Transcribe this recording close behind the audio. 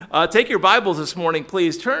Take your Bibles this morning,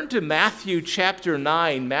 please. Turn to Matthew chapter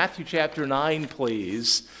 9. Matthew chapter 9,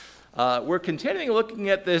 please. We're continuing looking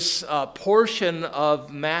at this portion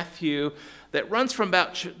of Matthew that runs from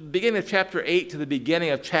about the beginning of chapter 8 to the beginning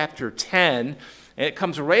of chapter 10. And it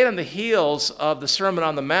comes right on the heels of the Sermon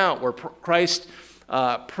on the Mount, where Christ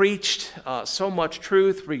preached so much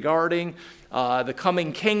truth regarding the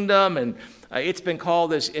coming kingdom. And it's been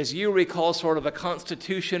called, as you recall, sort of a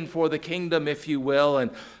constitution for the kingdom, if you will.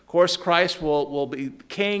 And of course, Christ will be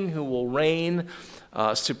king who will reign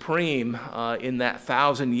supreme in that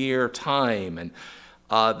 1,000-year time. And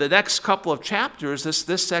the next couple of chapters,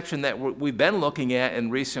 this section that we've been looking at in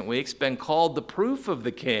recent weeks, been called the proof of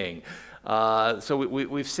the king. So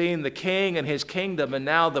we've seen the king and his kingdom, and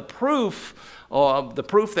now the proof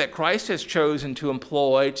that Christ has chosen to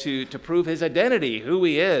employ to prove his identity, who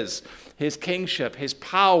he is, his kingship, his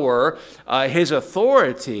power, his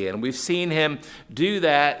authority. And we've seen him do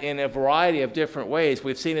that in a variety of different ways.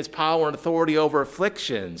 We've seen his power and authority over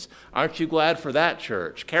afflictions. Aren't you glad for that,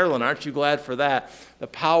 church? Carolyn, aren't you glad for that? The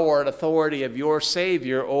power and authority of your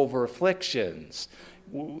Savior over afflictions.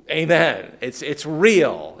 Amen. It's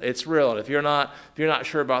real. It's real. And if you're not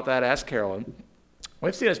sure about that, ask Carolyn.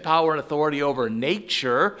 We've seen his power and authority over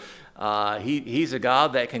nature. He's a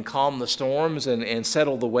God that can calm the storms and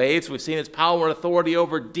settle the waves. We've seen his power and authority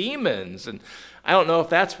over demons. And I don't know if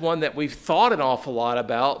that's one that we've thought an awful lot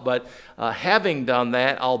about, but having done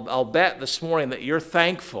that, I'll bet this morning that you're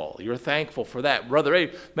thankful. You're thankful for that. Brother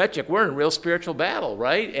Metchik, we're in real spiritual battle,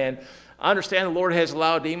 right? And I understand the Lord has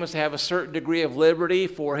allowed demons to have a certain degree of liberty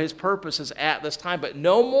for his purposes at this time, but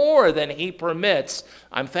no more than he permits.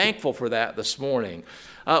 I'm thankful for that this morning.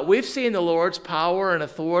 We've seen the Lord's power and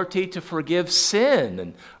authority to forgive sin,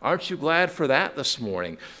 and aren't you glad for that this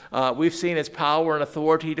morning? We've seen his power and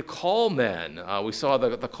authority to call men. We saw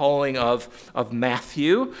the calling of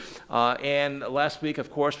Matthew, and last week,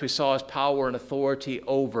 of course, we saw his power and authority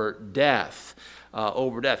over death.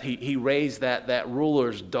 He raised that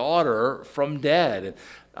ruler's daughter from dead. And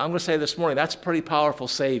I'm going to say this morning, that's a pretty powerful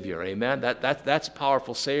Savior, amen? That's a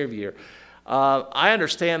powerful Savior. I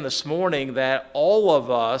understand this morning that all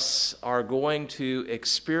of us are going to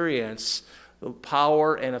experience the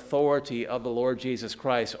power and authority of the Lord Jesus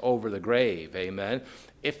Christ over the grave, amen?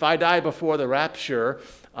 If I die before the rapture,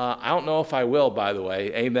 I don't know if I will, by the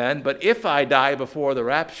way, amen, but if I die before the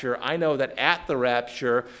rapture, I know that at the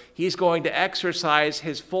rapture, he's going to exercise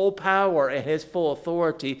his full power and his full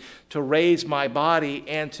authority to raise my body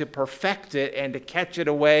and to perfect it and to catch it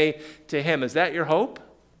away to him. Is that your hope?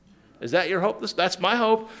 Is that your hope? That's my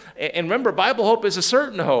hope. And remember, Bible hope is a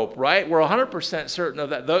certain hope, right? We're 100% certain of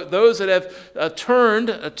that. Those that have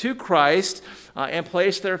turned to Christ and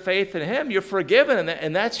placed their faith in him, you're forgiven,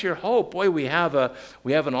 and that's your hope. Boy, we have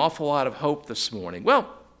an awful lot of hope this morning. Well,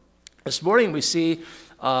 this morning we see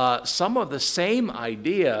some of the same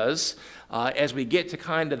ideas as we get to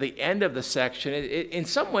kind of the end of the section. In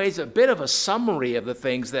some ways, a bit of a summary of the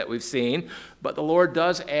things that we've seen, but the Lord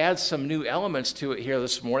does add some new elements to it here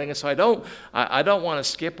this morning, and so I don't want to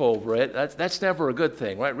skip over it. That's never a good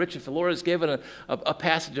thing, right? Rich, if the Lord has given a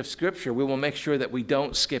passage of Scripture, we will make sure that we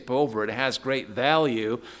don't skip over it. It has great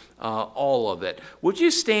value, all of it. Would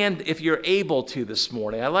you stand if you're able to this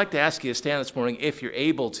morning? I'd like to ask you to stand this morning if you're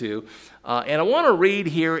able to. And I want to read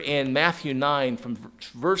here in Matthew 9 from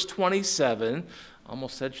verse 27.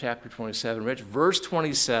 Almost said chapter 27, Rich. Verse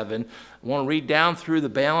 27. I want to read down through the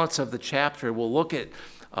balance of the chapter. We'll look at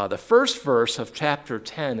the first verse of chapter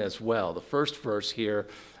 10 as well. The first verse here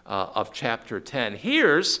of chapter 10.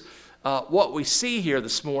 Here's what we see here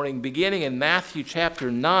this morning, beginning in Matthew chapter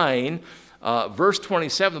 9, verse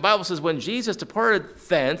 27. The Bible says, when Jesus departed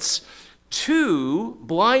thence, 2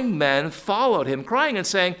 blind men followed him, crying and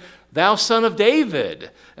saying, "Thou son of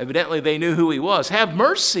David." Evidently, they knew who he was. "Have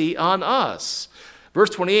mercy on us." Verse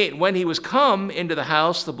 28, when he was come into the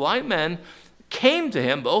house, the blind men came to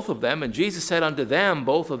him, both of them, and Jesus said unto them,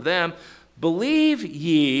 both of them, "Believe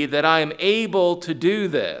ye that I am able to do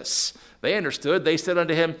this?" They understood. They said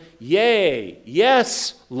unto him, "Yea,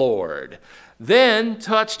 yes, Lord." Then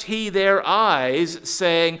touched he their eyes,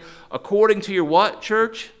 saying, according to your what,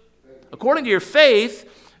 church? According to your faith,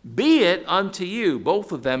 be it unto you.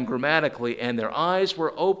 Both of them grammatically, and their eyes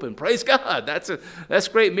were open. Praise God. That's a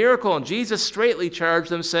great miracle. And Jesus straightly charged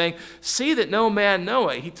them, saying, "See that no man know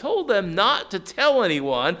it." He told them not to tell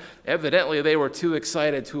anyone. Evidently, they were too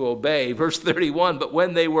excited to obey. Verse 31, but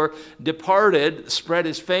when they were departed, spread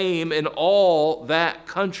his fame in all that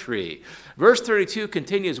country. Verse 32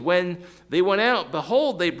 continues, when they went out,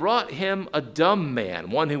 behold, they brought him a dumb man,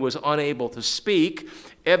 one who was unable to speak,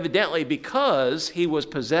 evidently because he was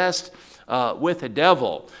possessed with a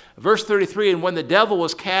devil. Verse 33, and when the devil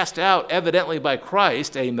was cast out, evidently by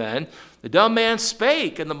Christ, amen, the dumb man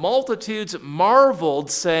spake, and the multitudes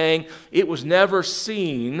marveled, saying, it was never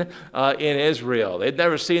seen in Israel. They'd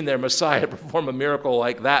never seen their Messiah perform a miracle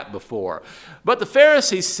like that before. But the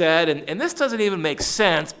Pharisees said, and this doesn't even make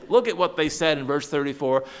sense, look at what they said in verse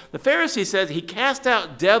 34. The Pharisees said, he cast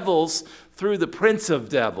out devils through the prince of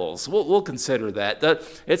devils. We'll consider that.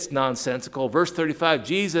 It's nonsensical. Verse 35,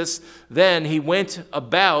 Jesus, then he went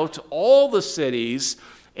about all the cities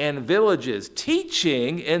and villages,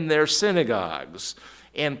 teaching in their synagogues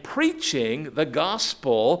and preaching the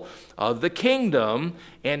gospel of the kingdom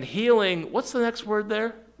and healing, what's the next word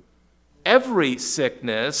there? Every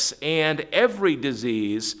sickness and every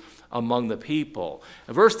disease among the people.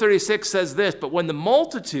 And verse 36 says this, but when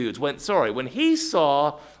he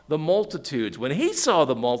saw the multitudes,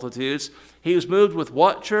 he was moved with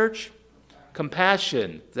what, church?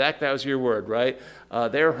 Compassion. Zach, that was your word, right?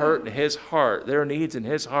 Their hurt in his heart, their needs in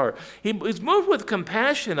his heart. He was moved with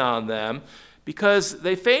compassion on them because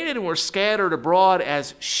they fainted and were scattered abroad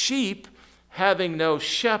as sheep having no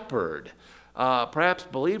shepherd, perhaps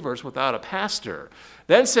believers without a pastor.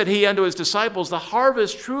 Then said he unto his disciples, the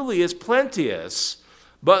harvest truly is plenteous,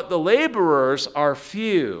 but the laborers are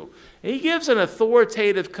few. And he gives an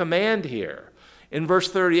authoritative command here in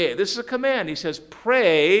verse 38. This is a command. He says,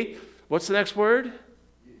 pray. What's the next word?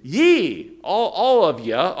 Ye, all of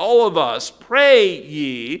you, all of us, pray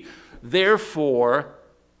ye, therefore,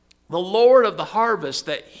 the Lord of the harvest,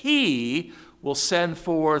 that he will send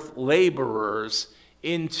forth laborers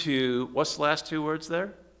into, what's the last two words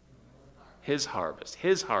there? His harvest.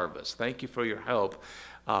 His harvest. Thank you for your help.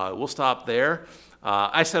 We'll stop there.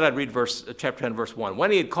 I said I'd read chapter 10, verse 1.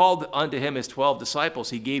 When he had called unto him his 12 disciples,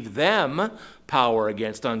 he gave them power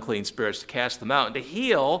against unclean spirits to cast them out and to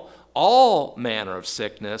heal all manner of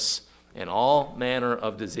sickness and all manner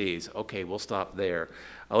of disease. Okay, we'll stop there.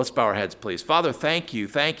 Let's bow our heads, please. Father, thank you.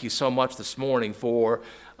 Thank you so much this morning for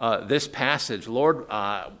this passage. Lord,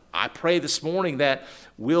 I pray this morning that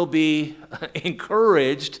we'll be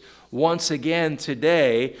encouraged once again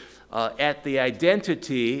today at the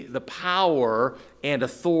identity, the power, and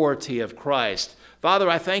authority of Christ. Father,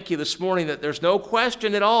 I thank you this morning that there's no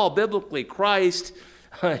question at all biblically Christ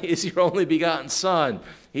is your only begotten Son.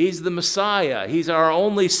 He's the Messiah. He's our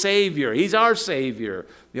only Savior. He's our Savior,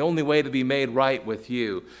 the only way to be made right with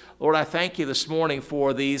you. Lord, I thank you this morning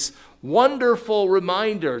for these wonderful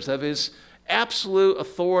reminders of his absolute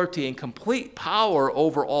authority and complete power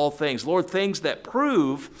over all things. Lord, things that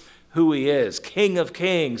prove who he is, King of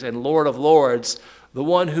kings and Lord of lords, the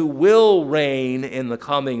one who will reign in the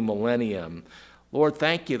coming millennium. Lord,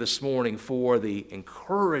 thank you this morning for the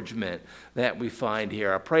encouragement that we find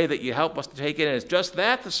here. I pray that you help us to take it as just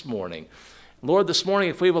that this morning. Lord, this morning,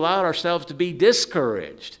 if we've allowed ourselves to be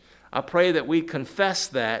discouraged, I pray that we confess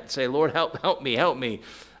that and say, Lord, help me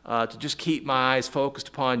to just keep my eyes focused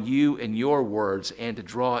upon you and your words and to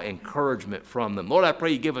draw encouragement from them. Lord, I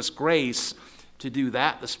pray you give us grace to do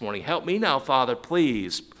that this morning. Help me now, Father,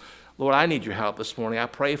 please. Lord, I need your help this morning. I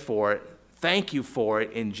pray for it. Thank you for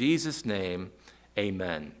it. In Jesus' name,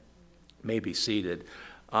 amen. You may be seated.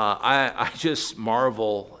 I just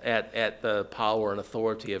marvel at the power and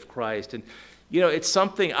authority of Christ. And, you know, it's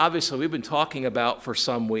something, obviously, we've been talking about for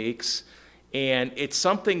some weeks, and it's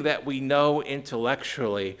something that we know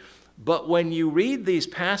intellectually. But when you read these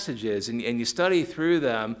passages and you study through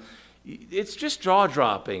them, it's just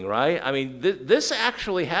jaw-dropping, right? I mean, this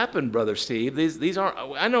actually happened, Brother Steve. These aren't,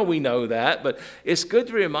 I know we know that, but it's good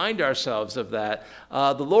to remind ourselves of that.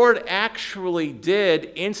 The Lord actually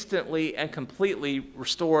did instantly and completely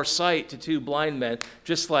restore sight to two blind men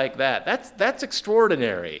just like that. That's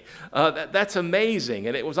extraordinary. That's amazing,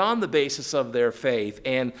 and it was on the basis of their faith.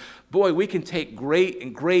 And boy, we can take great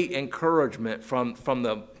encouragement from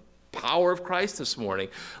the power of Christ this morning.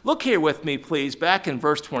 Look here with me, please, back in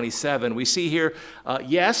verse 27. We see here,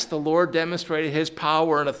 yes, the Lord demonstrated his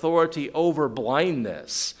power and authority over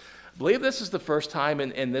blindness. I believe this is the first time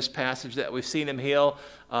in this passage that we've seen him heal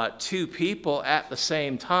two people at the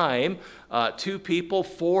same time. Two people,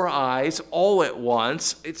 four eyes, all at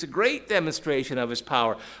once. It's a great demonstration of his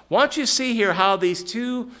power. Why don't you see here how these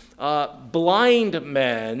two blind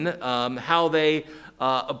men, how they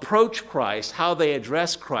approach Christ, how they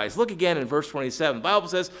address Christ. Look again in verse 27. The Bible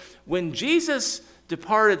says, when Jesus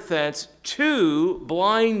departed thence, two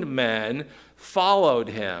blind men followed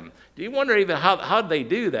him. Do you wonder even how did they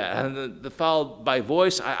do that? And the followed by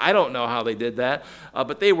voice, I don't know how they did that,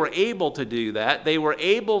 but they were able to do that. They were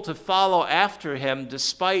able to follow after him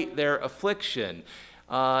despite their affliction.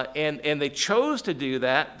 And they chose to do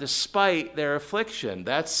that despite their affliction.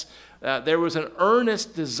 That's There was an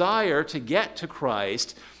earnest desire to get to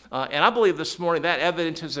Christ. And I believe this morning that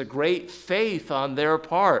evidences a great faith on their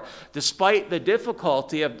part. Despite the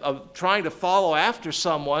difficulty of trying to follow after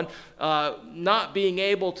someone, not being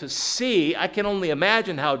able to see, I can only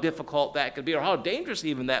imagine how difficult that could be, or how dangerous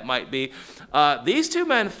even that might be. These two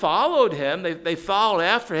men followed him. They followed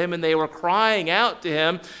after him, and they were crying out to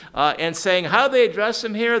him and saying, how do they address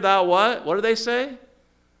him here? Thou what? What do they say?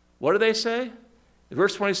 What do they say?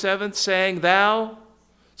 Verse 27, saying, thou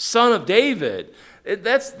son of David.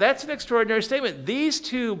 That's an extraordinary statement. These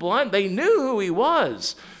two blind, they knew who he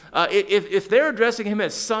was. If they're addressing him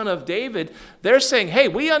as son of David, they're saying, hey,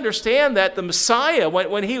 we understand that the Messiah,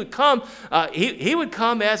 when he would come, he would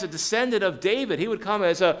come as a descendant of David. He would come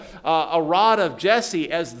as a rod of Jesse,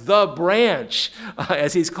 as the branch,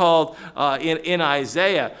 as he's called in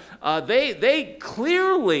Isaiah. They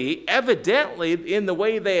clearly, evidently, in the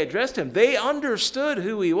way they addressed him, they understood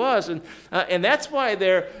who he was, and that's why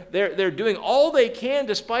they're doing all they can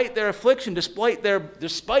despite their affliction, despite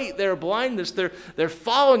their blindness. They're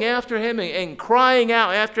following after him and crying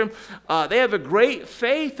out after him. They have a great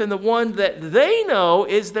faith in the one that they know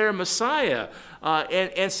is their Messiah,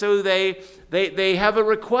 and so they have a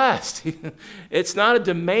request. It's not a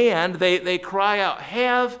demand. They cry out,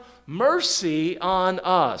 have mercy on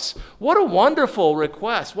us. What a wonderful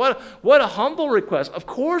request. What a humble request. Of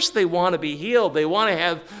course they want to be healed. They want to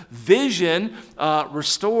have vision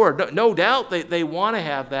restored. No doubt they want to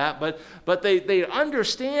have that, but they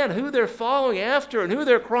understand who they're following after and who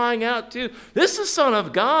they're crying out to. This is the Son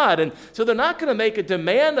of God. And so they're not going to make a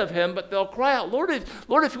demand of him, but they'll cry out, Lord,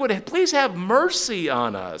 if you would please have mercy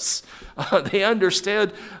on us. They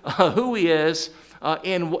understood who he is.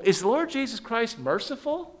 And is the Lord Jesus Christ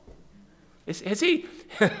merciful? Has he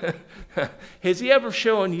ever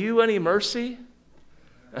shown you any mercy?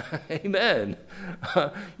 Amen.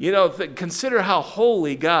 Consider how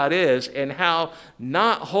holy God is and how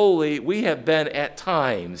not holy we have been at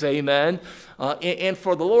times. Amen. And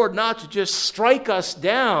for the Lord not to just strike us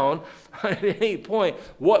down at any point.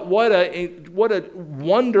 What a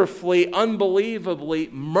wonderfully, unbelievably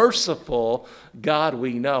merciful God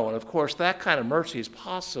we know. And of course, that kind of mercy is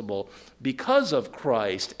possible because of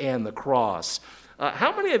Christ and the cross.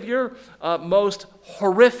 How many of your most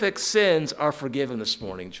horrific sins are forgiven this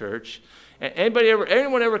morning, church?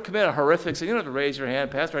 Anyone ever commit a horrific sin? You don't have to raise your hand.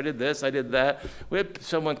 Pastor, I did this, I did that. We had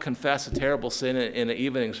someone confess a terrible sin in an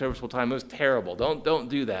evening service one time. It was terrible. Don't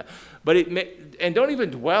do that. And don't even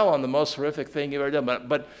dwell on the most horrific thing you've ever done.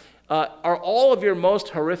 But are all of your most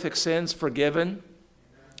horrific sins forgiven?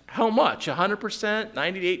 How much? 100%?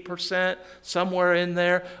 98%? Somewhere in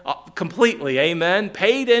there? Completely, amen?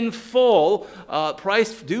 Paid in full,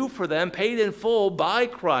 price due for them, paid in full by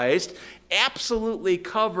Christ, absolutely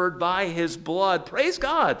covered by his blood. Praise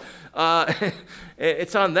God.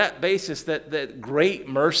 It's on that basis that great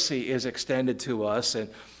mercy is extended to us, and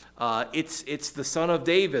it's the Son of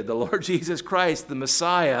David, the Lord Jesus Christ, the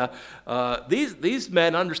Messiah. These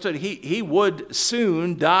men understood he would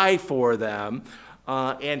soon die for them.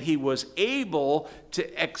 And he was able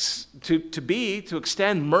to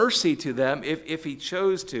extend mercy to them if he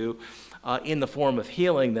chose to, in the form of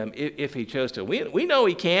healing them if he chose to. We know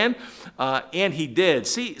he can, and he did.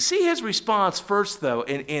 See his response first, though,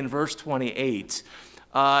 in verse 28.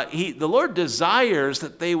 The Lord desires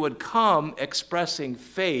that they would come expressing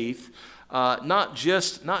faith, not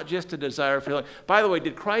just a desire for healing. By the way,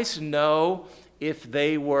 did Christ know if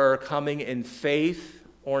they were coming in faith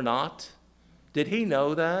or not? Did he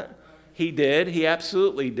know that? He did. He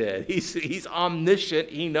absolutely did. He's omniscient.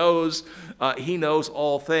 He knows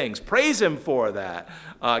all things. Praise him for that.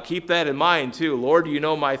 Keep that in mind too. Lord, you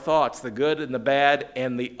know my thoughts, the good and the bad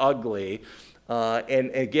and the ugly.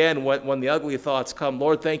 And again, when the ugly thoughts come,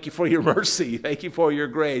 Lord, thank you for your mercy. Thank you for your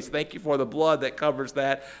grace. Thank you for the blood that covers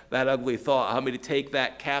that ugly thought. Help me to take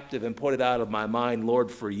that captive and put it out of my mind, Lord,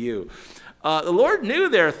 for you. The Lord knew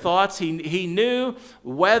their thoughts. He knew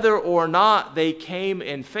whether or not they came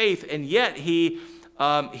in faith, and yet he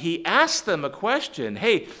asked them a question.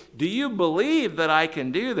 Hey, do you believe that I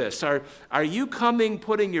can do this? Are you coming,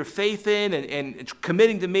 putting your faith in and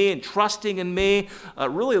committing to me and trusting in me,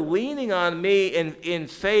 really leaning on me in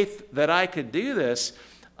faith that I could do this?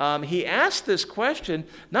 He asked this question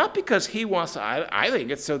not because he wants to, I think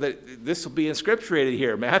it's so that this will be inscripturated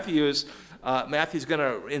here. Matthew's going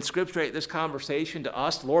to inscripturate this conversation to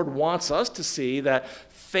us. The Lord wants us to see that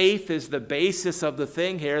faith is the basis of the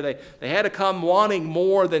thing here. They had to come wanting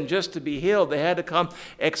more than just to be healed. They had to come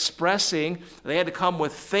expressing. They had to come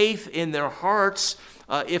with faith in their hearts.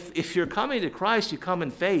 If you're coming to Christ, you come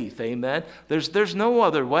in faith, amen? There's no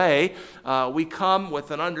other way. We come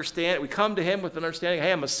with an understanding. We come to him with an understanding,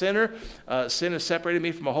 hey, I'm a sinner. Sin has separated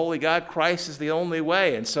me from a holy God. Christ is the only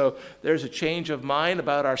way. And so there's a change of mind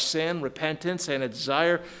about our sin, repentance, and a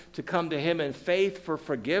desire to come to him in faith for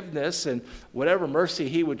forgiveness and whatever mercy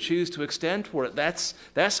he would choose to extend toward it.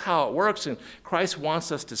 That's how it works, and Christ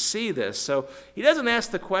wants us to see this. So he doesn't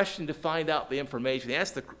ask the question to find out the information. He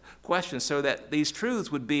asks the question so that these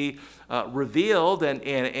truths would be revealed. And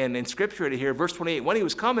in Scripture to hear, verse 28, when he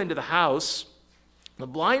was come into the house, the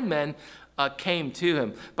blind men came to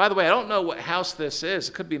him. By the way, I don't know what house this is.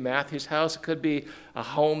 It could be Matthew's house. It could be a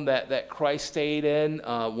home that Christ stayed in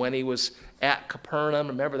when he was at Capernaum.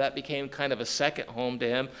 Remember, that became kind of a second home to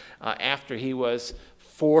him after he was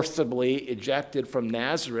forcibly ejected from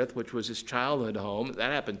Nazareth, which was his childhood home.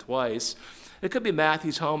 That happened twice. It could be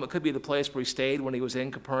Matthew's home. It could be the place where he stayed when he was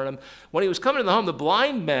in Capernaum. When he was coming to the home, the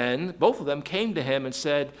blind men, both of them, came to him and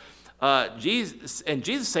said,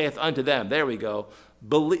 Jesus saith unto them, there we go,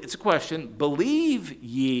 it's a question, believe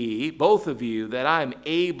ye, both of you, that I am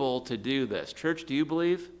able to do this? Church, do you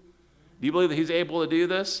believe? Do you believe that he's able to do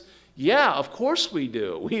this? Yeah, of course we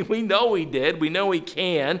do. We know he did. We know he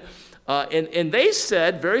can. And they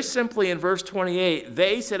said, very simply in verse 28,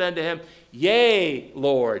 they said unto him, yea,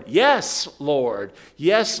 Lord. Yes, Lord.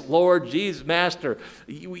 Yes, Lord Jesus, Master.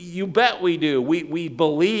 You bet we do. We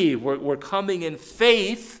believe. We're coming in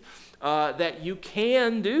faith that you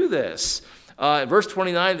can do this. Verse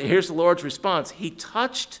 29, here's the Lord's response. Then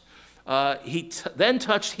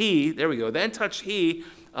touched he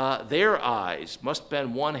their eyes. Must have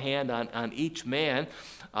been one hand on each man,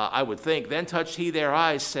 I would think. Then touched he their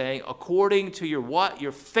eyes, saying, according to your what?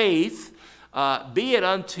 Your faith, be it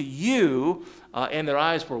unto you. And their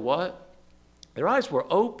eyes were what? Their eyes were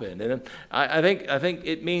open. And I think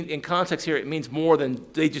it means, in context here, it means more than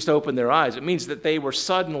they just opened their eyes. It means that they were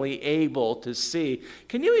suddenly able to see.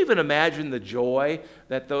 Can you even imagine the joy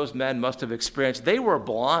that those men must have experienced? They were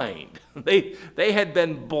blind. They had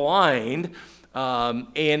been blind,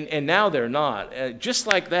 and now they're not. Just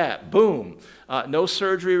like that, boom. No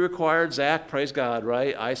surgery required. Zach, praise God,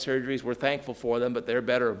 right? Eye surgeries, we're thankful for them, but they're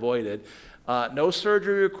better avoided. No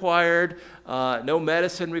surgery required, no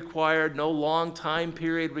medicine required, no long time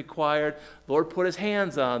period required. Lord put his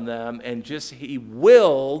hands on them, and he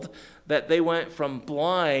willed that they went from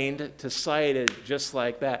blind to sighted just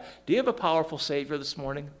like that. Do you have a powerful Savior this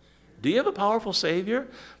morning? Do you have a powerful Savior?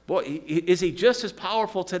 Boy, is he just as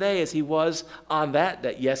powerful today as he was on that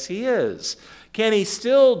day? Yes, he is. Can he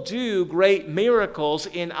still do great miracles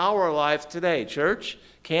in our lives today, church?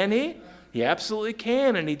 Can he? He absolutely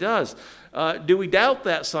can, and he does. Do we doubt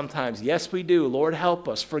that sometimes? Yes, we do. Lord, help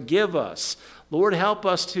us. Forgive us. Lord, help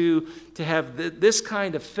us to have this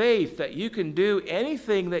kind of faith that you can do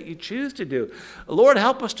anything that you choose to do. Lord,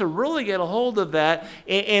 help us to really get a hold of that.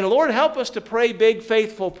 And Lord, help us to pray big,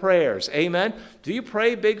 faithful prayers. Amen. Do you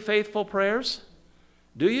pray big, faithful prayers?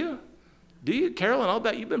 Do you? Do you, Carolyn? I'll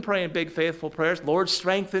bet you've been praying big, faithful prayers. Lord,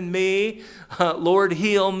 strengthen me. Lord,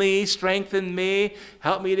 heal me. Strengthen me.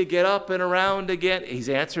 Help me to get up and around again. He's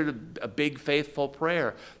answered a big, faithful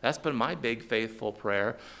prayer. That's been my big, faithful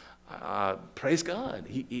prayer. Praise God.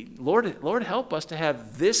 Lord, help us to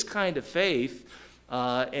have this kind of faith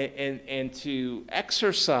and to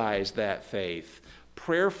exercise that faith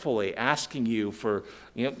prayerfully, asking you for,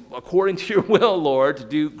 according to your will, Lord, to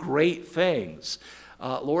do great things.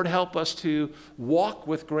 Lord, help us to walk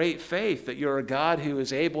with great faith that you're a God who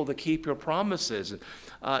is able to keep your promises.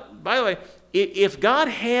 By the way, if God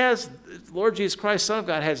has, Lord Jesus Christ, Son of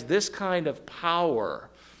God, has this kind of power,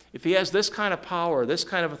 if he has this kind of power, this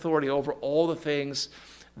kind of authority over all the things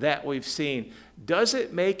that we've seen, does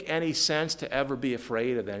it make any sense to ever be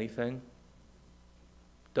afraid of anything?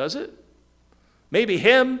 Does it? Maybe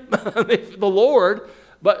him, the Lord,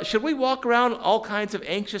 but should we walk around all kinds of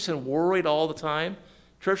anxious and worried all the time?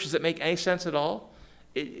 Church, does it make any sense at all?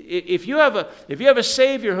 If you have a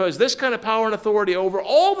Savior who has this kind of power and authority over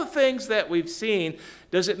all the things that we've seen,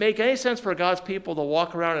 does it make any sense for God's people to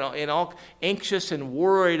walk around and all anxious and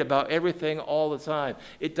worried about everything all the time?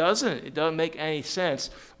 It doesn't. It doesn't make any sense.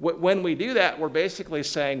 When we do that, we're basically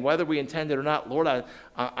saying, whether we intend it or not, Lord,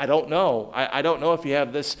 I don't know. I don't know if you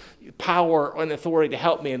have this power and authority to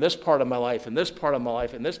help me in this part of my life, in this part of my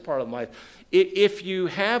life, in this part of my life. If you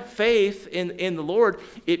have faith in the Lord,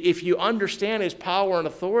 if you understand his power and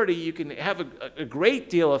authority, you can have a great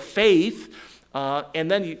deal of faith,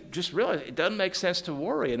 and then you just realize it doesn't make sense to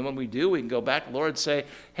worry. And when we do, we can go back to the Lord and say,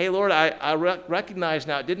 hey, Lord, I recognize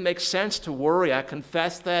now it didn't make sense to worry. I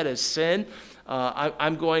confess that as sin.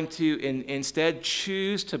 I'm going to instead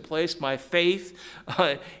choose to place my faith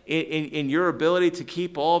in your ability to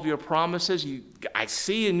keep all of your promises. I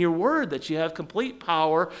see in your word that you have complete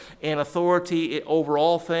power and authority over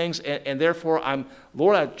all things, and therefore,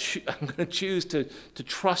 Lord, I'm going to choose to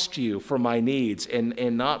trust you for my needs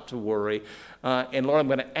and not to worry. And Lord, I'm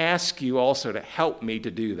going to ask you also to help me to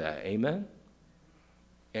do that. Amen?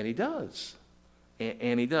 And he does.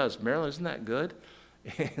 And he does. Marilyn, isn't that good?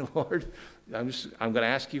 Lord, I'm going to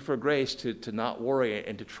ask you for grace to not worry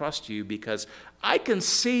and to trust you, because I can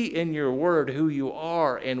see in your word who you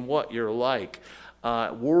are and what you're like.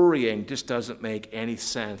 Worrying just doesn't make any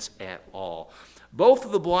sense at all. Both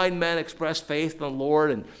of the blind men expressed faith in the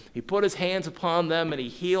Lord, and he put his hands upon them, and he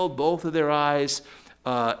healed both of their eyes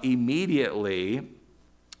immediately.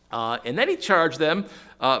 And then he charged them,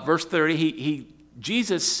 verse 30,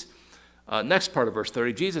 Jesus, next part of verse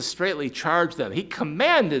 30, Jesus straightly charged them. He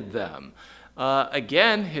commanded them.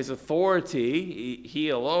 Again, his authority, he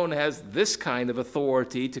alone has this kind of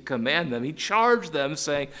authority to command them. He charged them,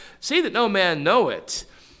 saying, see that no man know it.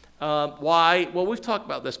 Why? Well, we've talked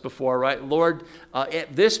about this before, right? Lord,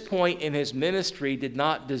 at this point in his ministry, did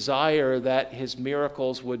not desire that his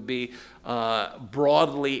miracles would be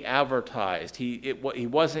broadly advertised. He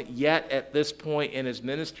wasn't yet at this point in his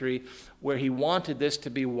ministry where he wanted this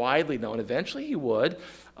to be widely known. Eventually he would.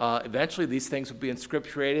 Eventually these things would be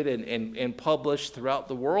inscripturated and published throughout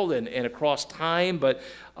the world and across time, but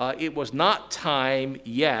it was not time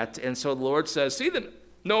yet. And so the Lord says, see that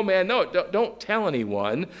no man know it. Don't tell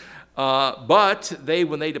anyone. But they,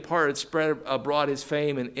 when they departed, spread abroad his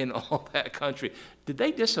fame in all that country. Did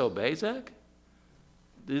they disobey, Zach?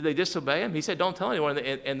 Did they disobey him? He said, don't tell anyone,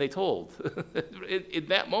 and they told. In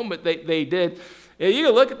that moment, they did. And you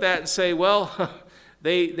can look at that and say, well,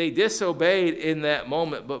 they disobeyed in that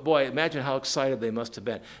moment, but boy, imagine how excited they must have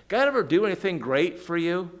been. God ever do anything great for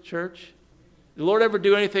you, church? Did the Lord ever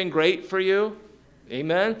do anything great for you?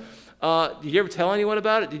 Amen? Did you ever tell anyone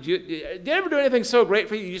about it? Did you ever do anything so great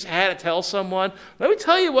for you you just had to tell someone? Let me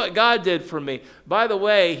tell you what God did for me. By the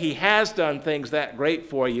way, he has done things that great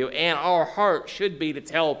for you, and our heart should be to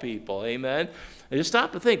tell people. Amen? And just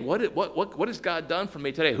stop to think, what has God done for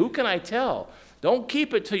me today? Who can I tell? Don't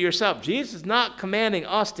keep it to yourself. Jesus is not commanding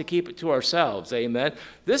us to keep it to ourselves. Amen?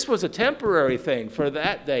 This was a temporary thing for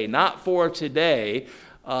that day, not for today.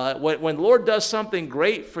 When the Lord does something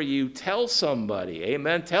great for you, tell somebody.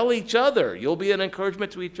 Amen? Tell each other. You'll be an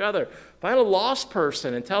encouragement to each other. Find a lost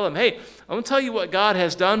person and tell them, hey, I'm going to tell you what God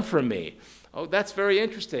has done for me. Oh, that's very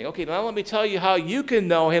interesting. Okay, now let me tell you how you can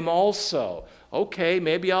know him also. Okay,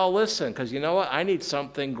 maybe I'll listen, because you know what? I need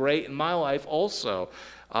something great in my life also.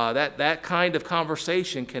 That kind of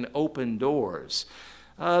conversation can open doors.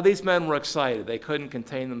 These men were excited. They couldn't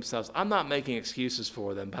contain themselves. I'm not making excuses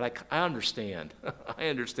for them, but I understand. I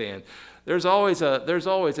understand. There's always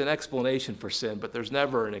an explanation for sin, but there's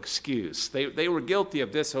never an excuse. They were guilty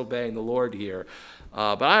of disobeying the Lord here,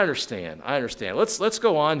 but I understand. Let's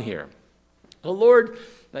go on here. The Lord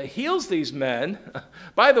heals these men.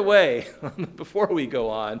 By the way, before we go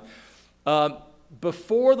on,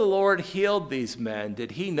 before the Lord healed these men,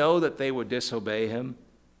 did he know that they would disobey him?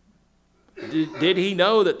 Did he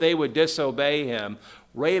know that they would disobey him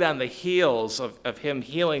right on the heels of him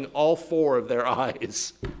healing all four of their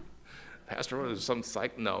eyes? Pastor, was some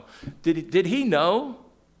psych? No. Did he know?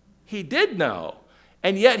 He did know.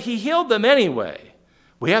 And yet he healed them anyway.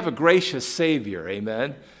 We have a gracious Savior,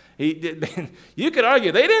 amen? You could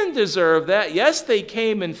argue they didn't deserve that. Yes, they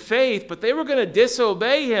came in faith, but they were going to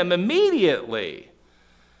disobey him immediately.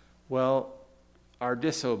 Well, our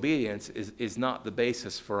disobedience is not the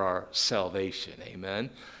basis for our salvation,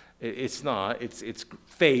 amen? It's not. It's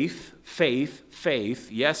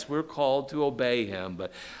faith. Yes, we're called to obey him,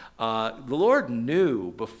 but the Lord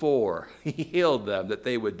knew before he healed them that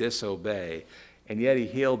they would disobey, and yet he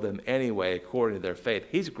healed them anyway according to their faith.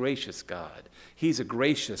 He's a gracious God. He's a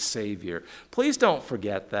gracious Savior. Please don't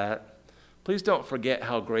forget that. Please don't forget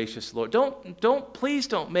how gracious the Lord. Please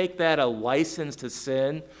don't make that a license to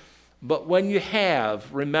sin. But when you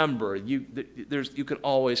have, remember, you can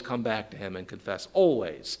always come back to him and confess.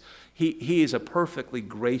 Always. He is a perfectly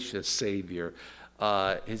gracious Savior.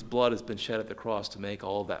 His blood has been shed at the cross to make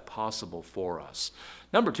all of that possible for us.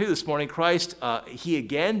 Number 2 this morning, Christ, he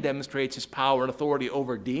again demonstrates his power and authority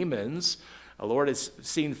over demons. The Lord has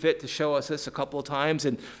seen fit to show us this a couple of times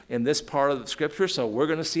in this part of the Scripture, so we're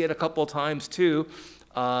going to see it a couple of times too.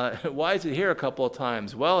 Why is it here a couple of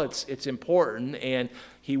times? Well, it's important, and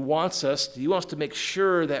he wants to make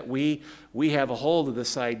sure that we have a hold of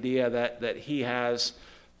this idea that he has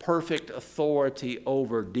perfect authority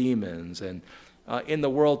over demons. And in the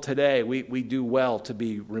world today, we do well to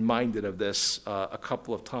be reminded of this a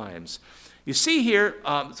couple of times. You see here,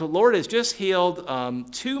 the Lord has just healed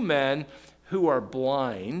 2 men who are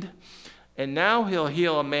blind, and now he'll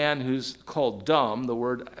heal a man who's called dumb, the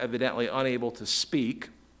word evidently unable to speak.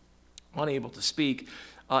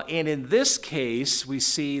 And in this case, we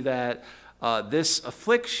see that this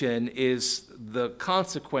affliction is the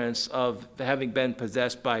consequence of having been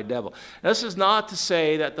possessed by a devil. Now, this is not to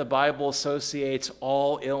say that the Bible associates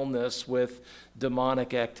all illness with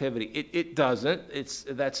demonic activity. It doesn't.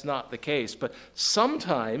 That's not the case. But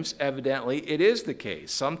sometimes, evidently, it is the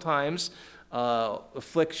case. Sometimes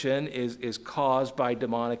affliction is caused by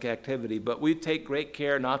demonic activity. But we take great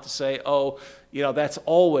care not to say, oh, that's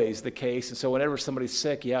always the case, and so whenever somebody's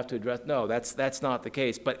sick, you have to address. No, that's not the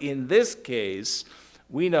case. But in this case,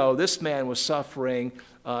 we know this man was suffering,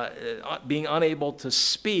 being unable to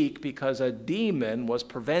speak because a demon was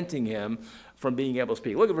preventing him from being able to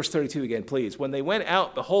speak. Look at verse 32 again, please. When they went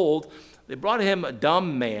out, behold, they brought him a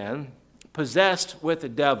dumb man possessed with a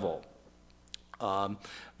devil.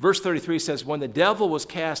 Verse 33 says, when the devil was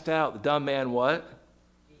cast out, the dumb man what?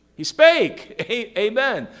 He spake.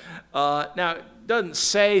 Amen. Now, it doesn't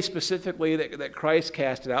say specifically that Christ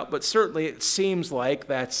cast it out, but certainly it seems like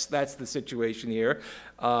that's the situation here.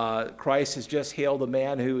 Christ has just healed a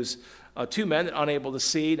man who's 2 men unable to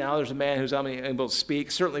see. Now there's a man who's unable to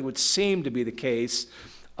speak. Certainly would seem to be the case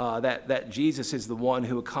that Jesus is the one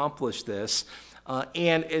who accomplished this.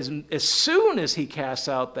 And as soon as he casts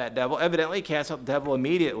out that devil, evidently he casts out the devil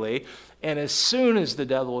immediately, and as soon as the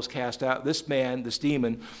devil was cast out, this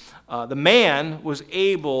demon, the man was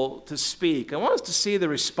able to speak. I want us to see the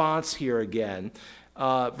response here again.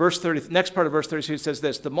 Next part of verse 32 says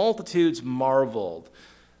this, the multitudes marveled.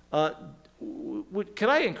 Can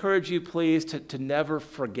I encourage you, please, to never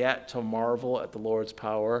forget to marvel at the Lord's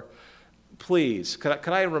power? Please, could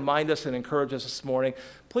I remind us and encourage us this morning?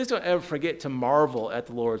 Please don't ever forget to marvel at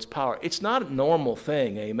the Lord's power. It's not a normal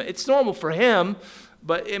thing, amen. It's normal for him,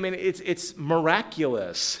 but I mean, it's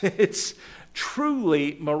miraculous. It's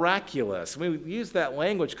truly miraculous. We use that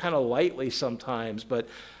language kind of lightly sometimes, but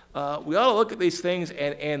we ought to look at these things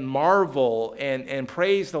and marvel and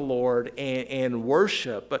praise the Lord and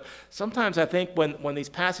worship. But sometimes I think when these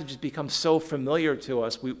passages become so familiar to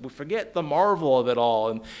us, we forget the marvel of it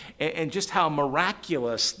all and just how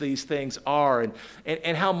miraculous these things are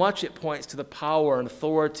and how much it points to the power and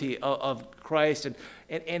authority of Christ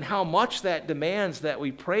and how much that demands that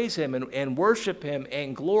we praise him and worship him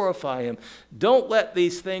and glorify him. Don't let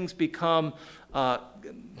these things become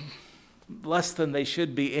less than they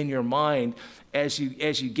should be in your mind as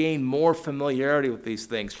you gain more familiarity with these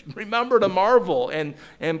things. Remember to marvel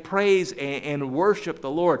and praise and worship the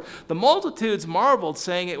Lord. The multitudes marveled,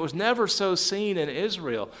 saying it was never so seen in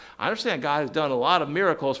Israel. I understand God has done a lot of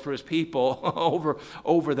miracles for his people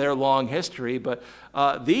over their long history, but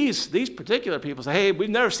these particular people say, hey, we've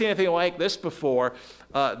never seen anything like this before.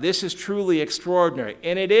 This is truly extraordinary.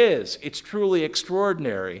 And it is. It's truly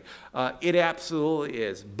extraordinary. It absolutely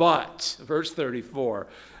is. But, verse 34,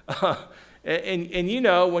 and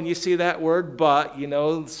when you see that word but,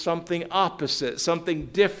 something opposite, something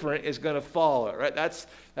different is going to follow, right? That's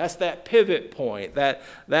that pivot point,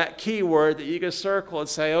 that key word that you can circle and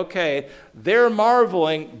say, okay, they're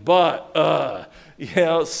marveling, but,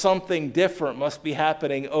 something different must be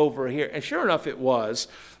happening over here. And sure enough, it was.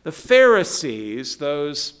 The Pharisees,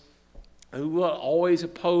 those who always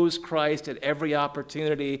opposed Christ at every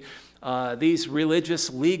opportunity, these religious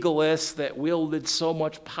legalists that wielded so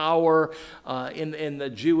much power in the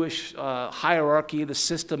Jewish hierarchy, the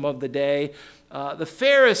system of the day, the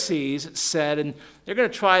Pharisees said, and they're going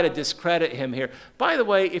to try to discredit him here. By the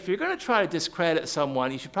way, if you're going to try to discredit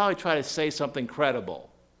someone, you should probably try to say something credible.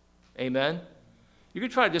 Amen? You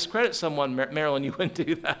could try to discredit someone, Marilyn, you wouldn't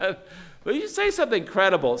do that. But you should say something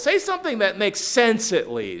credible. Say something that makes sense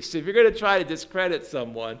at least. If you're going to try to discredit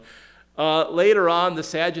someone. Later on, the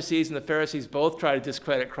Sadducees and the Pharisees both tried to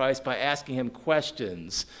discredit Christ by asking him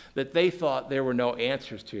questions that they thought there were no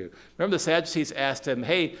answers to. Remember, the Sadducees asked him,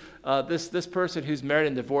 hey, this person who's married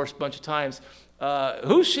and divorced a bunch of times,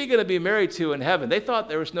 who's she going to be married to in heaven? They thought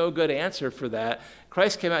there was no good answer for that.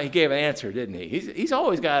 Christ came out, he gave an answer, didn't he? He's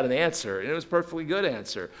always got an answer, and it was a perfectly good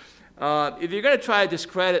answer. If you're going to try to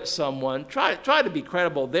discredit someone, try to be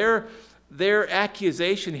credible. Their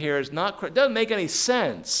accusation here doesn't make any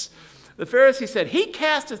sense. The Pharisee said, he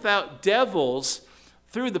casteth out devils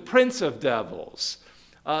through the prince of devils.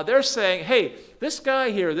 They're saying, hey, this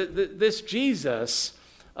guy here, this Jesus,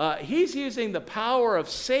 he's using the power of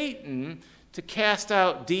Satan to cast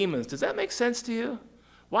out demons. Does that make sense to you?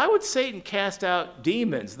 Why would Satan cast out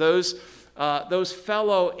demons? Those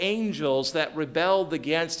fellow angels that rebelled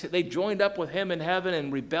against, they joined up with him in heaven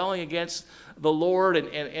and rebelling against the Lord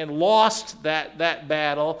and lost that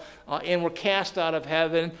battle and were cast out of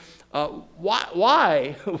heaven.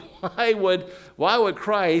 Why would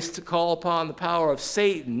Christ call upon the power of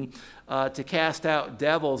Satan to cast out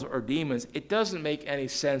devils or demons? It doesn't make any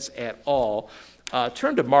sense at all.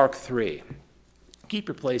 Turn to Mark 3. Keep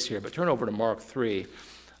your place here, but turn over to Mark 3.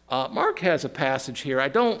 Mark has a passage here. I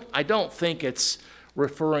don't think it's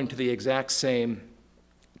referring to the exact same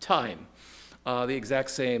time, the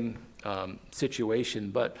exact same situation,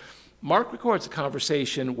 but Mark records a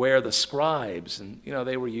conversation where the scribes, and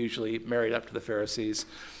they were usually married up to the Pharisees,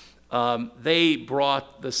 they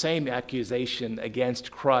brought the same accusation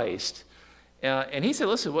against Christ. And he said,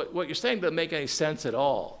 listen, what you're saying doesn't make any sense at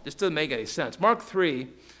all. This doesn't make any sense. Mark 3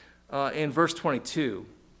 in verse 22.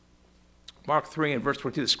 Mark 3 and verse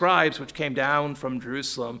 22, the scribes which came down from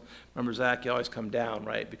Jerusalem, remember Zach, you always come down,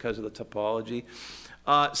 right, because of the topology,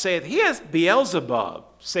 saith, he has Beelzebub,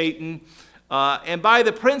 Satan, and by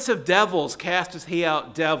the prince of devils casteth he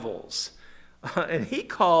out devils. And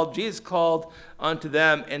Jesus called unto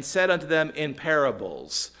them and said unto them in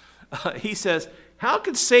parables. He says, how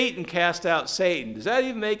could Satan cast out Satan? Does that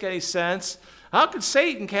even make any sense? How could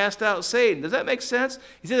Satan cast out Satan? Does that make sense?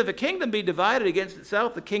 He said, if a kingdom be divided against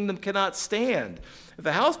itself, the kingdom cannot stand. If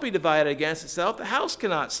a house be divided against itself, the house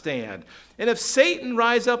cannot stand. And if Satan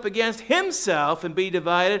rise up against himself and be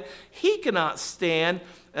divided, he cannot stand,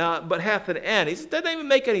 but hath an end. He said, that doesn't even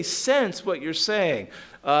make any sense what you're saying.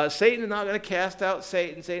 Satan is not going to cast out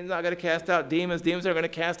Satan. Satan's not going to cast out demons. Demons are going to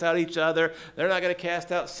cast out each other. They're not going to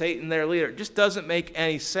cast out Satan, their leader. It just doesn't make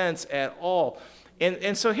any sense at all.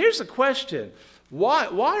 And so here's the question. Why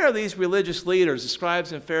are these religious leaders, the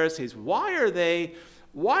scribes and Pharisees, why are they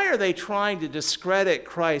trying to discredit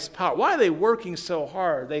Christ's power? Why are they working so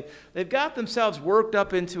hard? They've got themselves worked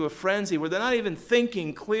up into a frenzy where they're not even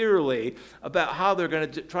thinking clearly about how they're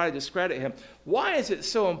going to try to discredit him. Why is it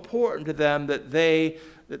so important to them that they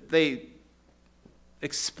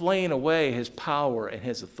explain away his power and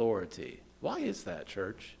his authority? Why is that,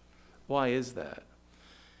 church? Why is that?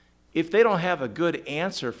 If they don't have a good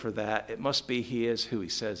answer for that, it must be he is who he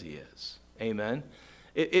says he is. Amen?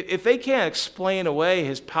 If they can't explain away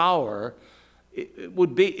his power,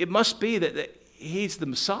 it must be that he's the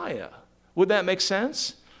Messiah. Would that make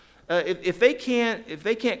sense? If they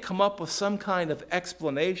can't come up with some kind of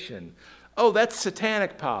explanation, oh, that's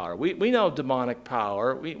satanic power. We know demonic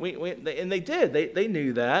power. And they did. They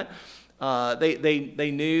knew that.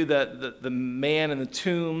 They knew that the man in the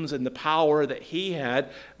tombs and the power that he had,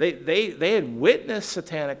 they had witnessed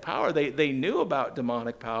satanic power. They knew about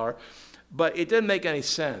demonic power, but it didn't make any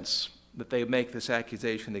sense that they make this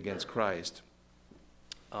accusation against Christ.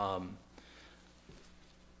 Why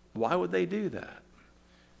would they do that?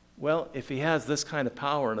 Well, if he has this kind of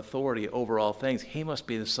power and authority over all things, he must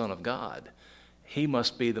be the Son of God. He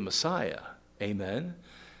must be the Messiah. Amen?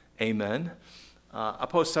 Amen. I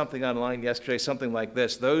posted something online yesterday, something like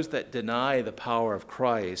this. Those that deny the power of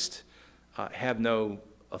Christ have no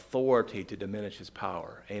authority to diminish his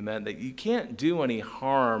power. Amen? That you can't do any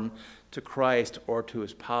harm to Christ or to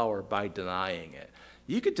his power by denying it.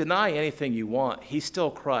 You could deny anything you want. He's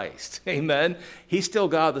still Christ. Amen? He's still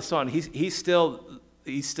God the Son. He's still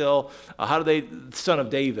Son of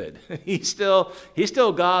David. He's still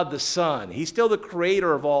God the Son. He's still the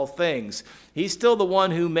creator of all things. He's still the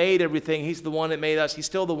one who made everything. He's the one that made us. He's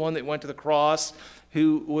still the one that went to the cross,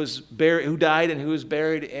 who died and who was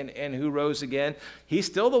buried and who rose again. He's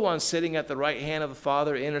still the one sitting at the right hand of the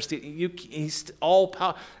Father, interceding. He's all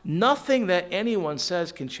power. Nothing that anyone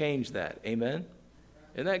says can change that. Amen?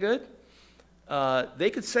 Isn't that good? They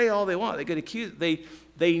could say all they want. They could accuse.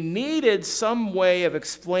 They needed some way of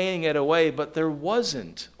explaining it away, but there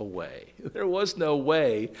wasn't a way. There was no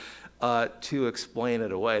way to explain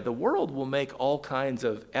it away. The world will make all kinds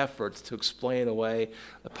of efforts to explain away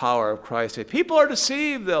the power of Christ. People are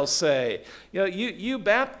deceived, they'll say. You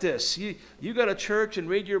Baptists, you go to church and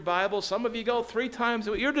read your Bible. Some of you go 3 times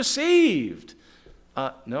a week. You're deceived.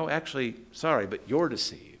 No, actually, sorry, but you're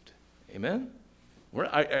deceived. Amen?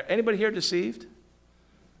 Are anybody here deceived?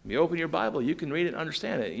 If you open your Bible, you can read it and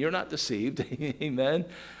understand it. You're not deceived. Amen.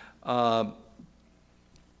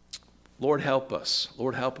 Lord, help us.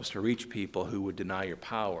 Lord, help us to reach people who would deny your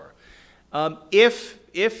power.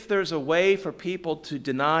 If there's a way for people to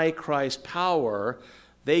deny Christ's power,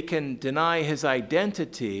 they can deny his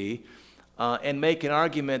identity and make an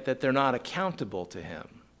argument that they're not accountable to him.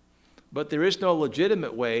 But there is no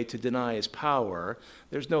legitimate way to deny his power.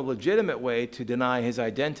 There's no legitimate way to deny his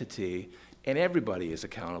identity. and everybody is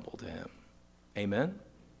accountable to him. Amen?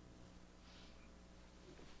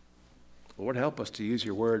 Lord, help us to use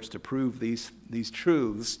your words to prove these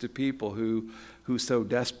truths to people who so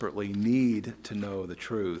desperately need to know the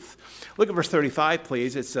truth. Look at verse 35,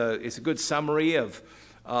 please. It's a good summary of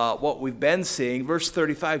what we've been seeing. Verse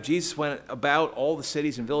 35, Jesus went about all the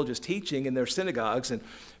cities and villages teaching in their synagogues and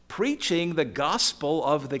preaching the gospel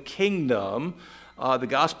of the kingdom. The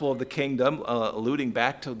gospel of the kingdom, alluding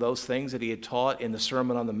back to those things that he had taught in the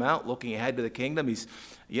Sermon on the Mount, looking ahead to the kingdom. He's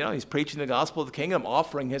preaching the gospel of the kingdom,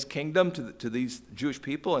 offering his kingdom to these Jewish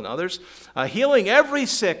people and others, healing every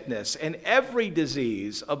sickness and every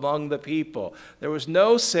disease among the people. There was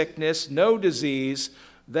no sickness, no disease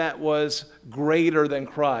that was greater than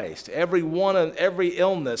Christ. Every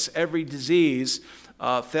illness, every disease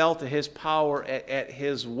fell to his power at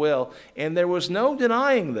his will, and there was no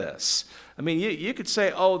denying this. I mean, you could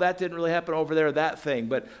say, oh, that didn't really happen over there, that thing,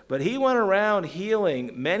 but he went around healing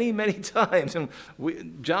many, many times, and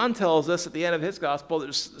John tells us at the end of his gospel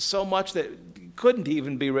there's so much that couldn't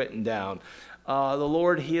even be written down. The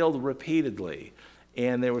Lord healed repeatedly,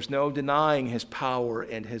 and there was no denying his power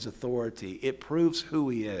and his authority. It proves who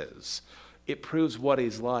he is. It proves what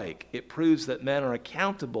he's like. It proves that men are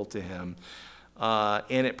accountable to him.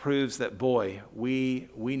 And it proves that, boy, we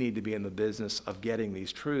need to be in the business of getting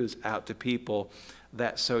these truths out to people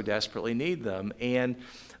that so desperately need them. And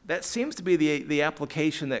that seems to be the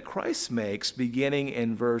application that Christ makes beginning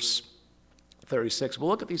in verse 36. We'll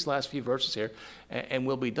look at these last few verses here, and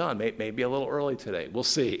we'll be done. Maybe a little early today. We'll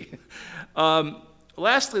see.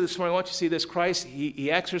 Lastly, this morning, I want you to see this. Christ, he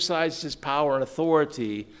exercises his power and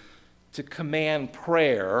authority to command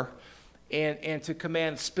prayer, and to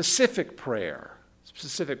command specific prayer.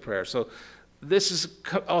 So this is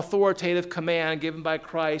authoritative command given by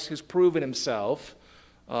Christ, who's proven himself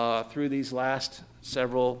through these last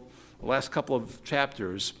couple of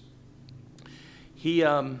chapters. He's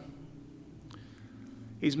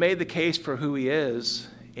made the case for who he is,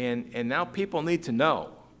 and now people need to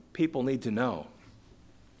know. People need to know.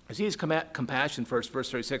 As he has compassion first, verse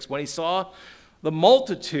 36, when he saw the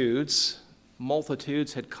multitudes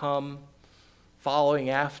had come following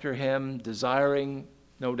after him, desiring,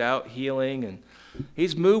 no doubt, healing, and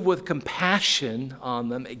he's moved with compassion on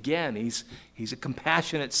them. Again, he's a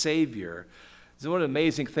compassionate Savior. It's one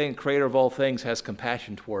amazing thing. Creator of all things has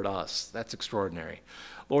compassion toward us. That's extraordinary.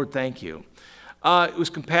 Lord, thank you.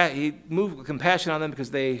 He moved with compassion on them because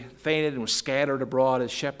they fainted and were scattered abroad as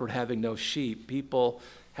shepherd having no sheep. People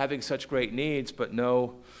having such great needs, but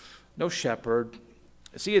no shepherd.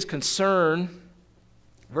 See his concern.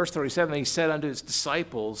 Verse 37, he said unto his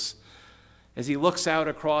disciples, as he looks out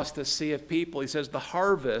across the sea of people, he says, the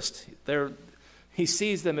harvest, he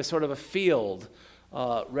sees them as sort of a field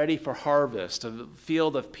ready for harvest, a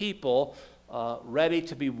field of people ready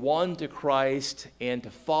to be won to Christ and to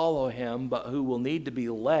follow him, but who will need to be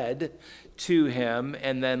led to him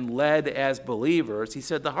and then led as believers. He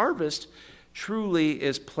said, the harvest truly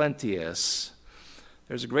is plenteous.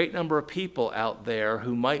 There's a great number of people out there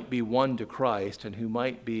who might be won to Christ and who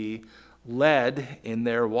might be led in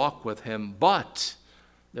their walk with him, but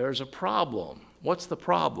there's a problem. What's the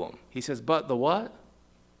problem? He says, but the what?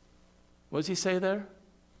 What does he say there?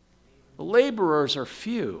 The laborers are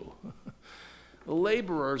few. The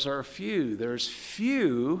laborers are few. There's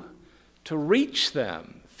few to reach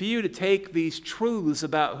them, few to take these truths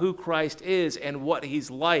about who Christ is and what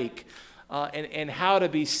he's like. And how to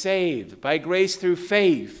be saved by grace through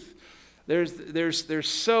faith. There's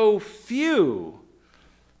so few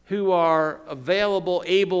who are available,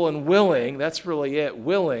 able, and willing, that's really it,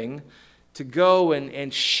 willing to go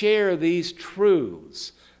and share these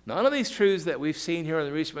truths. None of these truths that we've seen here in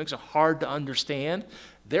the recent weeks are hard to understand.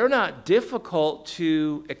 They're not difficult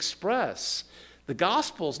to express. The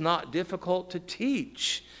gospel's not difficult to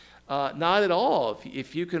teach. Not at all.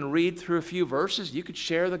 If you can read through a few verses, you could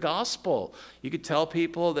share the gospel. You could tell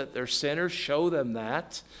people that they're sinners, show them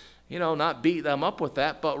that, not beat them up with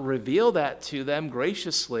that, but reveal that to them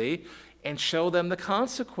graciously and show them the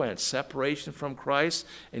consequence, separation from Christ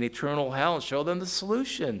and eternal hell, and show them the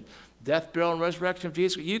solution, death, burial, and resurrection of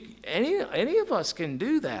Jesus. Any of us can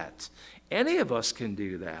do that. Any of us can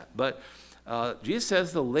do that. But Jesus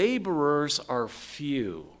says the laborers are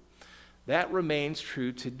few. That remains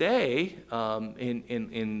true today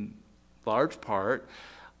in large part.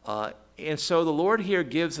 And so the Lord here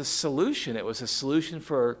gives a solution. It was a solution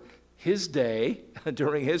for his day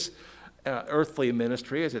during his earthly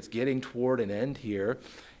ministry as it's getting toward an end here.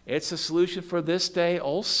 It's a solution for this day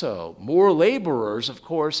also. More laborers, of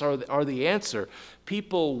course, are the answer.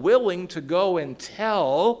 People willing to go and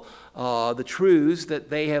tell the truths that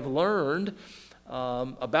they have learned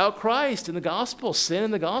about Christ and the gospel, sin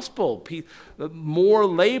and the gospel. More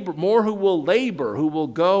who will labor, who will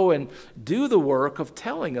go and do the work of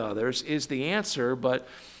telling others is the answer. But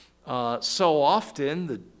so often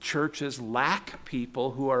the churches lack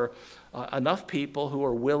people who are, enough people who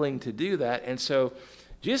are willing to do that. And so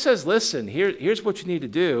Jesus says, listen, here's what you need to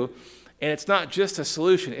do. And it's not just a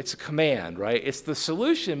solution, it's a command, right? It's the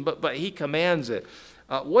solution, but he commands it.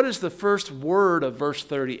 What is the first word of verse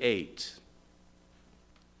 38?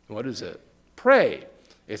 What is it? Pray.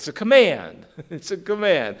 It's a command. It's a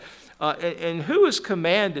command. And who is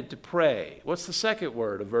commanded to pray? What's the second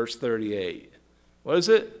word of verse 38? What is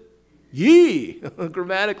it? Ye.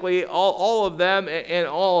 Grammatically, all of them and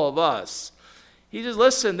all of us. He says,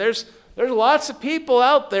 listen, there's lots of people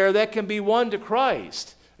out there that can be won to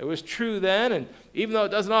Christ. It was true then, and even though it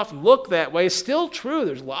doesn't often look that way, it's still true.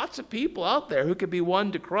 There's lots of people out there who could be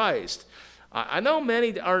won to Christ. I know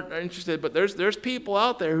many aren't interested, but there's people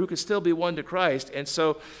out there who could still be won to Christ, and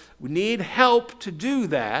so we need help to do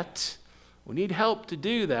that. We need help to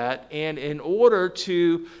do that, and in order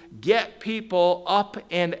to get people up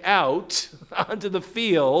and out onto the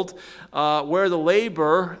field where the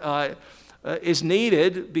labor is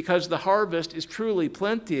needed because the harvest is truly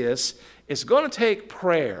plenteous, it's going to take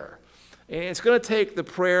prayer. And it's going to take the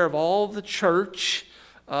prayer of all the church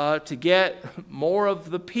to get more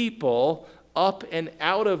of the people up and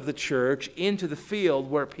out of the church into the field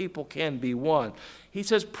where people can be won. He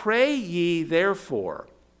says, pray ye therefore.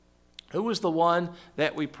 Who is the one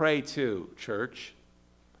that we pray to, church?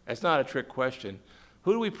 That's not a trick question.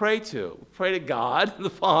 Who do we pray to? We pray to God, the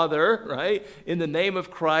Father, right? In the name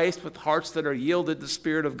of Christ, with hearts that are yielded to the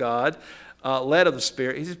Spirit of God, led of the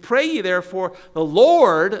Spirit. He says, pray ye therefore the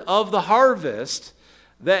Lord of the harvest,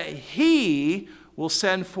 that he will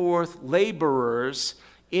send forth laborers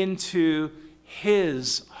into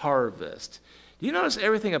his harvest. Do you notice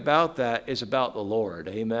everything about that is about the Lord?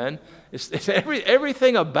 Amen?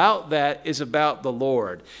 Everything about that is about the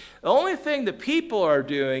Lord. The only thing that people are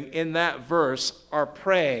doing in that verse are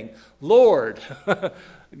praying, Lord,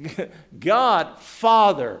 God,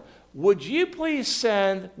 Father, would you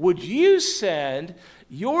send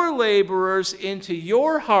your laborers into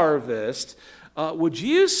your harvest? Would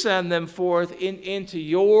you send them forth into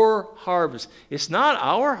your harvest? It's not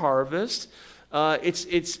our harvest. I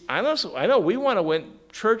know we want to win.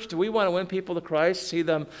 Church, do we want to win people to Christ, see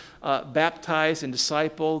them baptized and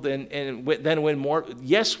discipled and then win more?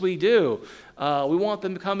 Yes, we do. We want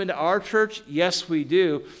them to come into our church? Yes, we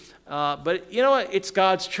do. But you know what? It's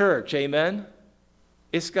God's church, amen?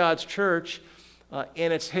 It's God's church,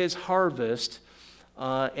 and it's his harvest,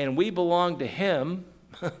 and we belong to him.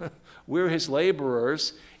 We're his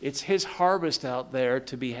laborers. It's his harvest out there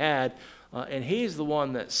to be had, and he's the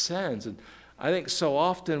one that sends. And I think so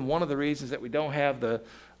often one of the reasons that we don't have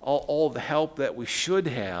all the help that we should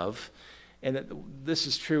have, and that this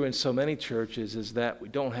is true in so many churches, is that we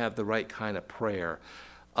don't have the right kind of prayer.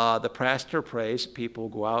 The pastor prays, people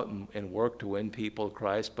go out and work to win people to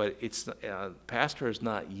Christ, but pastor is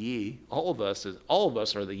not ye. All of us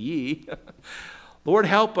are the ye. Lord,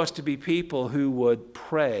 help us to be people who would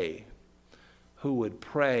pray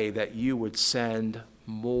that you would send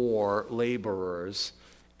more laborers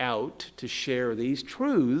out to share these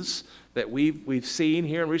truths that we've seen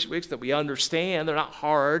here in recent weeks, that we understand. They're not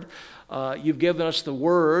hard. You've given us the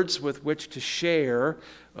words with which to share,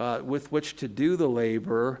 with which to do the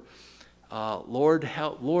labor.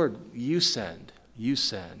 Lord, you send.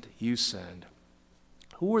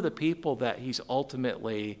 Who are the people that he's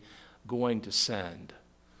ultimately going to send?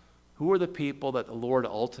 Who are the people that the Lord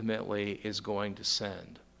ultimately is going to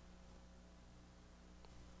send?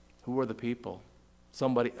 Who are the people?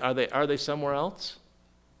 Somebody, are they somewhere else?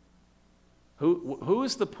 Who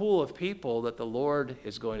is the pool of people that the Lord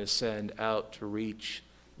is going to send out to reach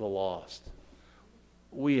the lost?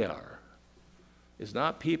 We are. It's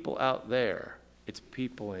not people out there. It's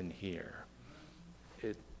people in here.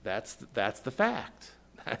 That's the fact.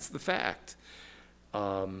 That's the fact.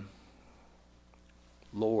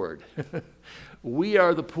 Lord, we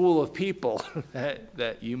are the pool of people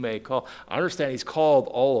that you may call. I understand he's called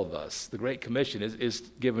all of us. The Great Commission is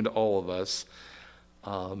given to all of us.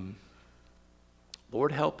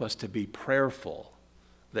 Lord, help us to be prayerful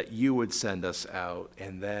that you would send us out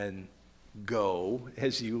and then go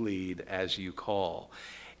as you lead, as you call.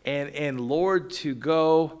 And Lord, to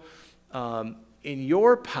go in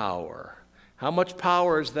your power. How much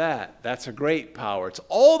power is that? That's a great power. It's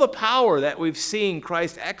all the power that we've seen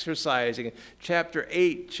Christ exercising in chapter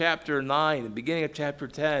 8, chapter 9, the beginning of chapter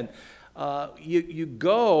 10. You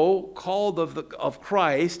go called of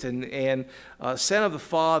Christ and sent of the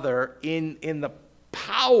Father in the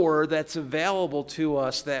power that's available to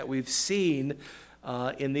us that we've seen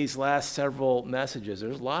in these last several messages.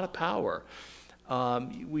 There's a lot of power.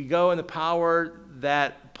 We go in the power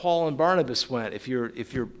that Paul and Barnabas went. If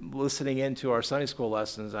you're listening into our Sunday school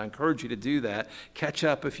lessons, I encourage you to do that. Catch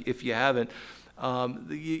up if you haven't.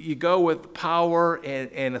 You go with power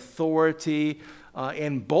and authority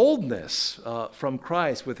and boldness from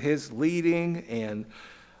Christ with his leading and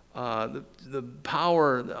the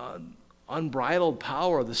power, unbridled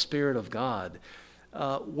power of the Spirit of God.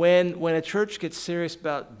 When a church gets serious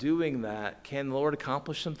about doing that, can the Lord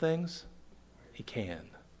accomplish some things? He can.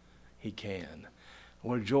 He can.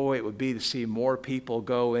 What a joy it would be to see more people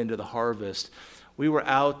go into the harvest. We were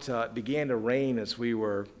out, it began to rain as we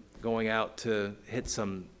were going out to hit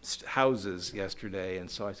some houses yesterday, and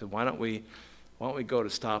so I said, why don't we go to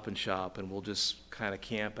Stop and Shop, and we'll just kind of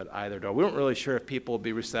camp at either door. We weren't really sure if people would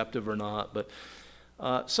be receptive or not, but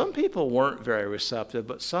some people weren't very receptive,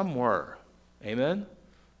 but some were. Amen?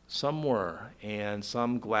 Some were, and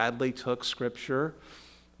some gladly took Scripture.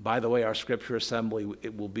 By the way, our Scripture assembly,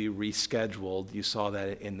 it will be rescheduled. You saw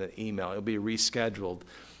that in the email. It'll be rescheduled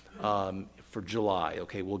for July.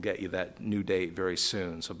 Okay, we'll get you that new date very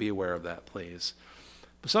soon, so be aware of that, please.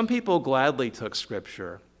 But some people gladly took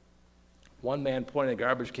Scripture. One man pointed a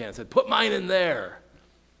garbage can and said, "Put mine in there."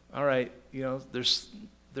 All right, there's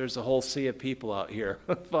a whole sea of people out here.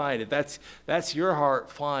 Fine, if that's your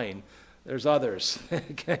heart, fine. There's others.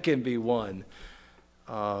 That can be one.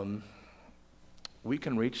 We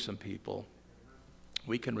can reach some people.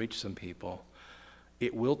 We can reach some people.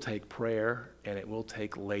 It will take prayer, and it will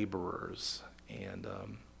take laborers. And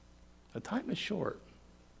the time is short.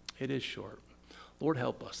 It is short. Lord,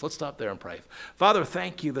 help us. Let's stop there and pray. Father,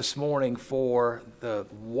 thank you this morning for the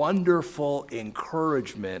wonderful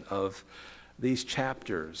encouragement of these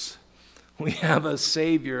chapters. We have a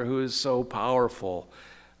Savior who is so powerful,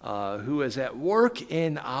 who is at work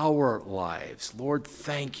in our lives. Lord,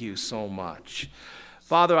 thank you so much.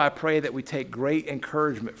 Father, I pray that we take great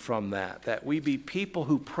encouragement from that we be people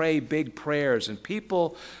who pray big prayers and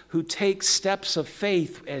people who take steps of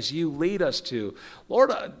faith as you lead us to.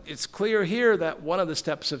 Lord, it's clear here that one of the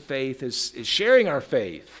steps of faith is sharing our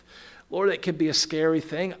faith. Lord, it can be a scary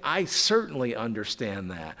thing. I certainly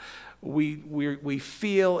understand that. We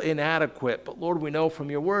feel inadequate, but Lord, we know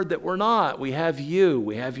from your word that we're not. We have you,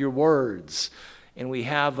 we have your words, and we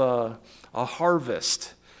have a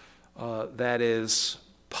harvest that is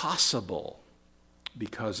possible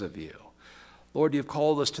because of you. Lord, you've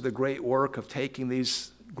called us to the great work of taking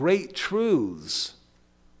these great truths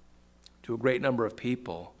to a great number of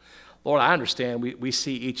people. Lord, I understand we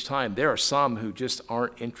see each time there are some who just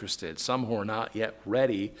aren't interested, some who are not yet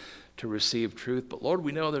ready to receive truth, but Lord,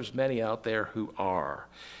 we know there's many out there who are.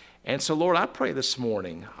 And so, Lord, I pray this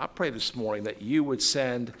morning that you would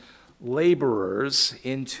send laborers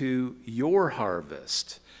into your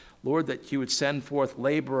harvest. Lord, that you would send forth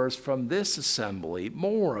laborers from this assembly,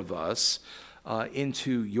 more of us,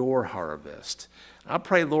 into your harvest. I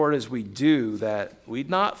pray, Lord, as we do, that we'd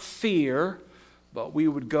not fear, but we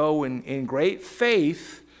would go in great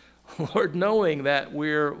faith, Lord, knowing that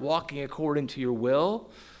we're walking according to your will,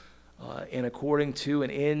 and according to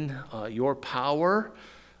and in your power,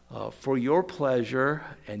 for your pleasure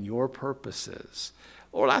and your purposes.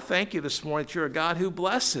 Lord, I thank you this morning that you're a God who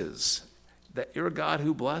blesses,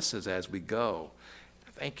 as we go.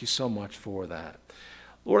 Thank you so much for that.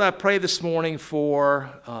 Lord, I pray this morning for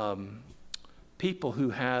people who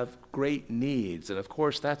have great needs, and of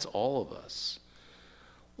course, that's all of us.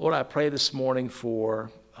 Lord, I pray this morning for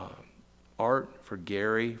Art, for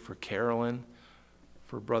Gary, for Carolyn,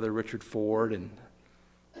 for Brother Richard Ford, and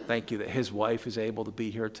thank you that his wife is able to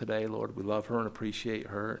be here today. Lord, we love her and appreciate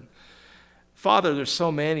her. And Father, there's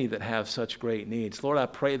so many that have such great needs. Lord, I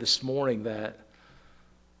pray this morning that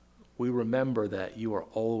we remember that you are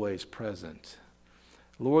always present.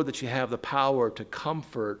 Lord, that you have the power to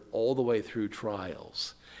comfort all the way through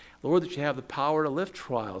trials. Lord, that you have the power to lift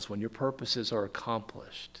trials when your purposes are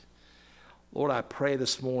accomplished. Lord, I pray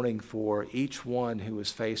this morning for each one who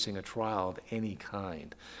is facing a trial of any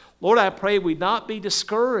kind. Lord, I pray we not be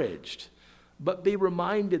discouraged, but be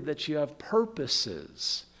reminded that you have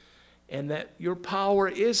purposes and that your power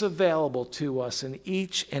is available to us in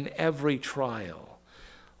each and every trial.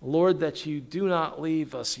 Lord, that you do not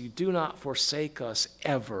leave us, you do not forsake us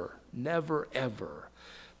ever, never, ever,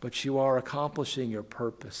 but you are accomplishing your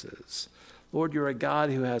purposes. Lord, you're a God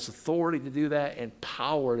who has authority to do that and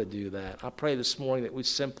power to do that. I pray this morning that we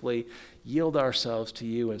simply yield ourselves to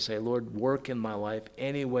you and say, Lord, work in my life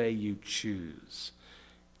any way you choose.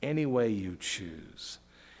 Any way you choose.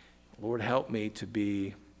 Lord, help me to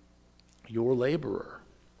be your laborer.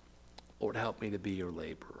 Lord, help me to be your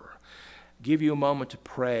laborer. Give you a moment to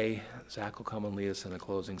pray. Zach will come and lead us in a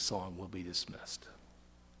closing song. We'll be dismissed.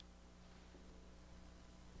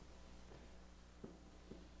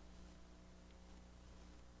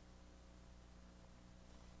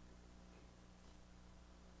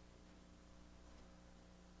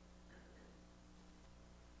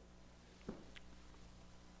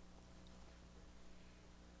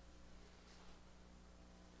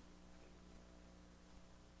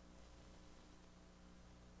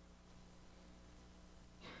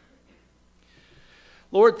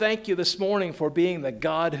 Lord, thank you this morning for being the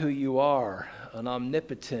God who you are, an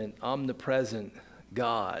omnipotent, omnipresent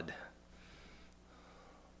God.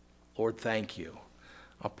 Lord, thank you.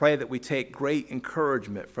 I pray that we take great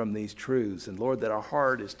encouragement from these truths, and Lord, that our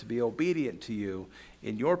heart is to be obedient to you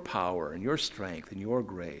in your power and your strength and your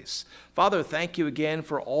grace. Father, thank you again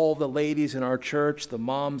for all the ladies in our church, the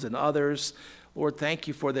moms and others. Lord, thank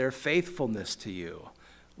you for their faithfulness to you.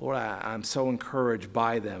 Lord, I'm so encouraged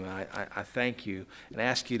by them. I thank you and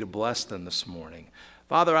ask you to bless them this morning.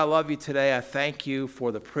 Father, I love you today. I thank you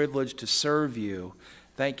for the privilege to serve you.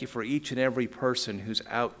 Thank you for each and every person who's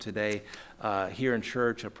out today here in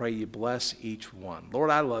church. I pray you bless each one. Lord,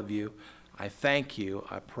 I love you. I thank you.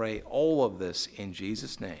 I pray all of this in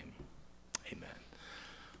Jesus' name. Amen.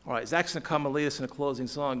 All right, Zach's going to come and lead us in a closing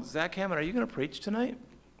song. Zach Hammond, are you going to preach tonight?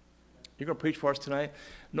 You're going to preach for us tonight?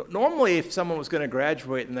 Normally, if someone was going to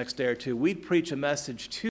graduate the next day or two, we'd preach a message to